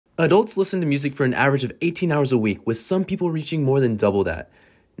Adults listen to music for an average of 18 hours a week, with some people reaching more than double that.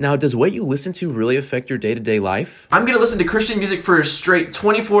 Now, does what you listen to really affect your day-to-day life? I'm going to listen to Christian music for a straight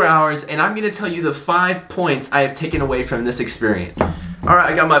 24 hours, and I'm going to tell you the 5 points I have taken away from this experience.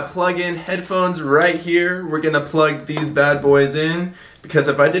 Alright, I got my plug-in headphones right here. We're going to plug these bad boys in, because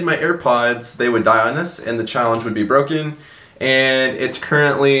if I did my AirPods, they would die on us, and the challenge would be broken. And it's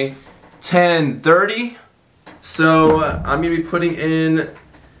currently 10:30, so I'm going to be putting in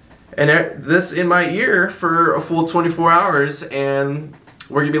this in my ear for a full 24 hours, and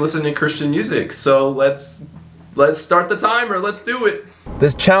we're gonna be listening to Christian music. So let's start the timer. Let's do it.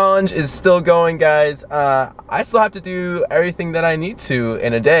 This challenge is still going, guys. I still have to do everything that I need to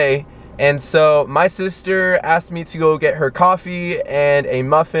in a day, and so my sister asked me to go get her coffee and a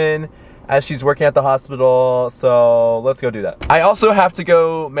muffin as she's working at the hospital. So let's go do that. I also have to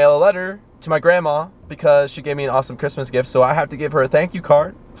go mail a letter to my grandma because she gave me an awesome Christmas gift, so I have to give her a thank you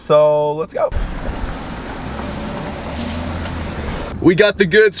card. So let's go. We got the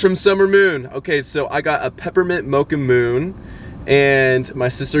goods from Summer Moon. Okay, so I got a peppermint mocha moon, and my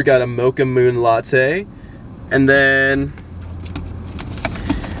sister got a mocha moon latte, and then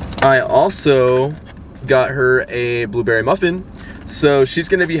I also got her a blueberry muffin. So she's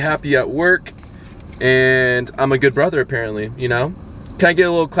gonna be happy at work, and I'm a good brother apparently, you know? Can I get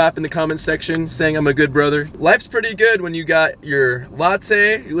a little clap in the comments section saying I'm a good brother? Life's pretty good when you got your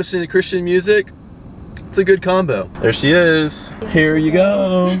latte, you're listening to Christian music. It's a good combo. There she is. Here you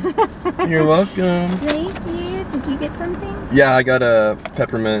go. You're welcome. Thank you. Did you get something? Yeah, I got a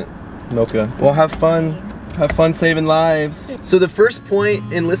peppermint mocha. Well, have fun. Have fun saving lives. So the first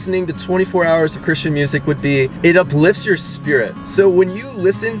point in listening to 24 hours of Christian music would be, it uplifts your spirit. So when you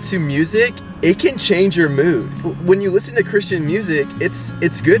listen to music, it can change your mood. When you listen to Christian music,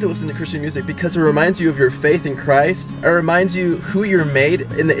 it's good to listen to Christian music because it reminds you of your faith in Christ. It reminds you who you're made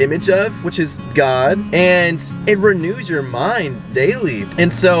in the image of, which is God, and it renews your mind daily.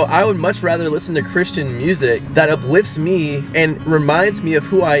 And so I would much rather listen to Christian music that uplifts me and reminds me of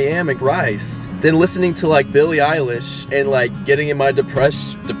who I am in Christ than listening to like Billie Eilish and like getting in my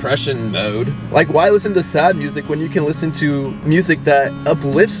depression mode. Like, why listen to sad music when you can listen to music that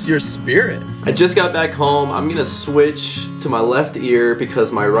uplifts your spirit? I just got back home. I'm gonna switch to my left ear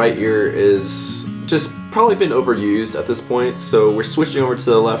because my right ear is just probably been overused at this point. So we're switching over to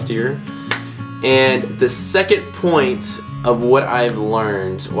the left ear. And the second point of what I've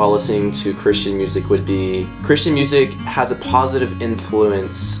learned while listening to Christian music would be, Christian music has a positive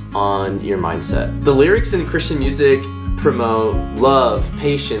influence on your mindset. The lyrics in Christian music promote love,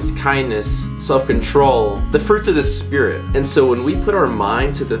 patience, kindness, self-control, the fruits of the Spirit. And so when we put our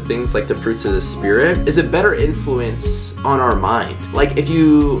mind to the things like the fruits of the Spirit, is a better influence on our mind. Like if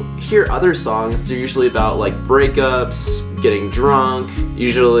you hear other songs, they're usually about like breakups, getting drunk,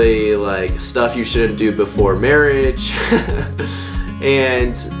 usually like stuff you shouldn't do before marriage.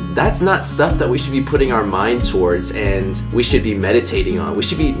 And that's not stuff that we should be putting our mind towards and we should be meditating on. We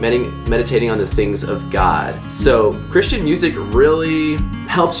should be meditating on the things of God. So Christian music really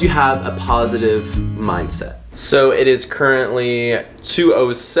helps you have a positive mindset. So it is currently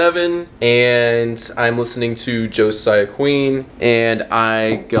 2:07 and I'm listening to Joechristianguy and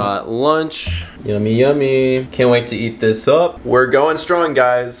I got lunch. Yummy, yummy. Can't wait to eat this up. We're going strong,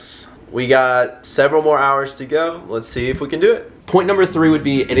 guys. We got several more hours to go. Let's see if we can do it. Point number 3 would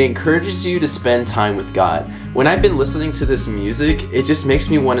be, it encourages you to spend time with God. When I've been listening to this music, it just makes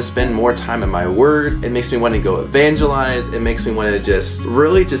me want to spend more time in my word. It makes me want to go evangelize. It makes me want to just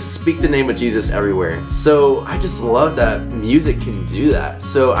really just speak the name of Jesus everywhere. So I just love that music can do that.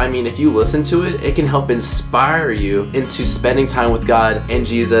 So I mean, if you listen to it, it can help inspire you into spending time with God and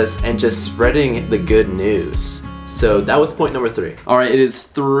Jesus and just spreading the good news. So that was point number 3. All right, it is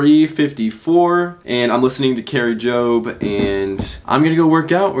 3:54 and I'm listening to Carrie Job and I'm gonna go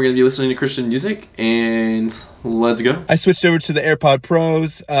work out. We're gonna be listening to Christian music and let's go. I switched over to the AirPod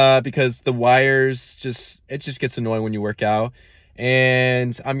Pros because the wires it just gets annoying when you work out.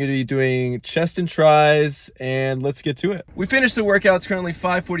 And I'm gonna be doing chest and tries and let's get to it. We finished the workout. It's currently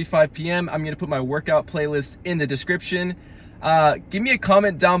 5:45 p.m. I'm gonna put my workout playlist in the description. Give me a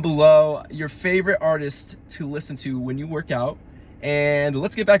comment down below your favorite artist to listen to when you work out, and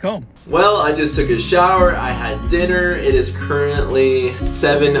let's get back home. Well, I just took a shower, I had dinner. It is currently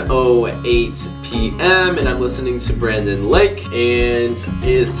 7:08 p.m. and I'm listening to Brandon Lake, and it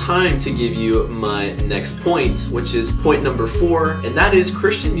is time to give you my next point, which is point number 4, and that is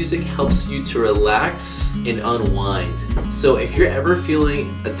Christian music helps you to relax and unwind. So if you're ever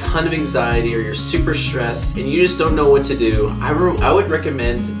feeling a ton of anxiety or you're super stressed and you just don't know what to do, I would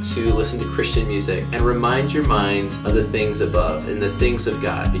recommend to listen to Christian music and remind your mind of the things above. in the things of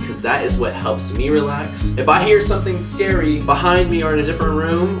God, because that is what helps me relax. If I hear something scary behind me or in a different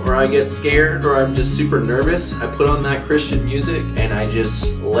room, or I get scared or I'm just super nervous, I put on that Christian music and I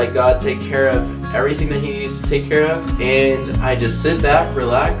just let God take care of everything that He needs to take care of, and I just sit back,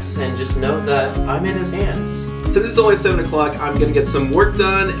 relax, and just know that I'm in His hands. Since it's only 7 o'clock, I'm gonna get some work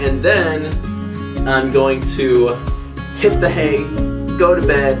done, and then I'm going to hit the hay, go to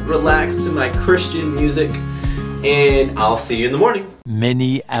bed, relax to my Christian music, and I'll see you in the morning.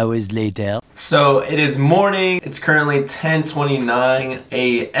 Many hours later. So it is morning. It's currently 10:29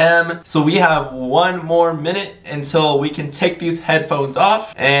 a.m. So we have 1 more minute until we can take these headphones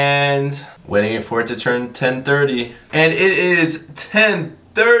off, and waiting for it to turn 10:30. And it is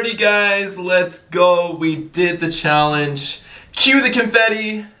 10:30, guys. Let's go. We did the challenge. Cue the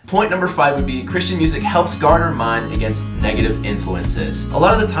confetti. Point number 5 would be Christian music helps guard our mind against negative influences. A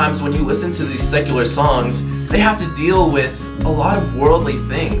lot of the times when you listen to these secular songs, they have to deal with a lot of worldly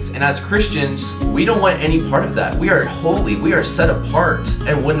things, and as Christians, we don't want any part of that. We are holy, we are set apart,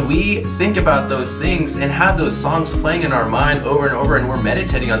 and when we think about those things and have those songs playing in our mind over and over, and we're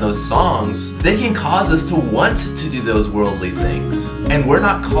meditating on those songs, they can cause us to want to do those worldly things. And we're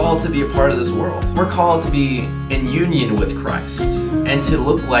not called to be a part of this world. We're called to be in union with Christ and to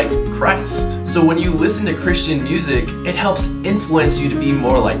look like Christ. So when you listen to Christian music, it helps influence you to be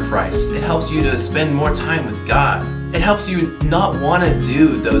more like Christ. It helps you to spend more time with God. It helps you not want to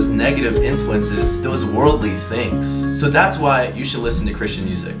do those negative influences, those worldly things. So that's why you should listen to Christian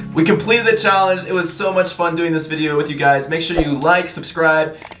music. We completed the challenge. It was so much fun doing this video with you guys. Make sure you like,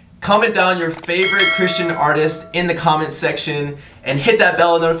 subscribe, comment down your favorite Christian artist in the comment section, and hit that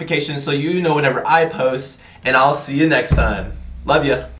bell notification so you know whenever I post, and I'll see you next time. Love ya.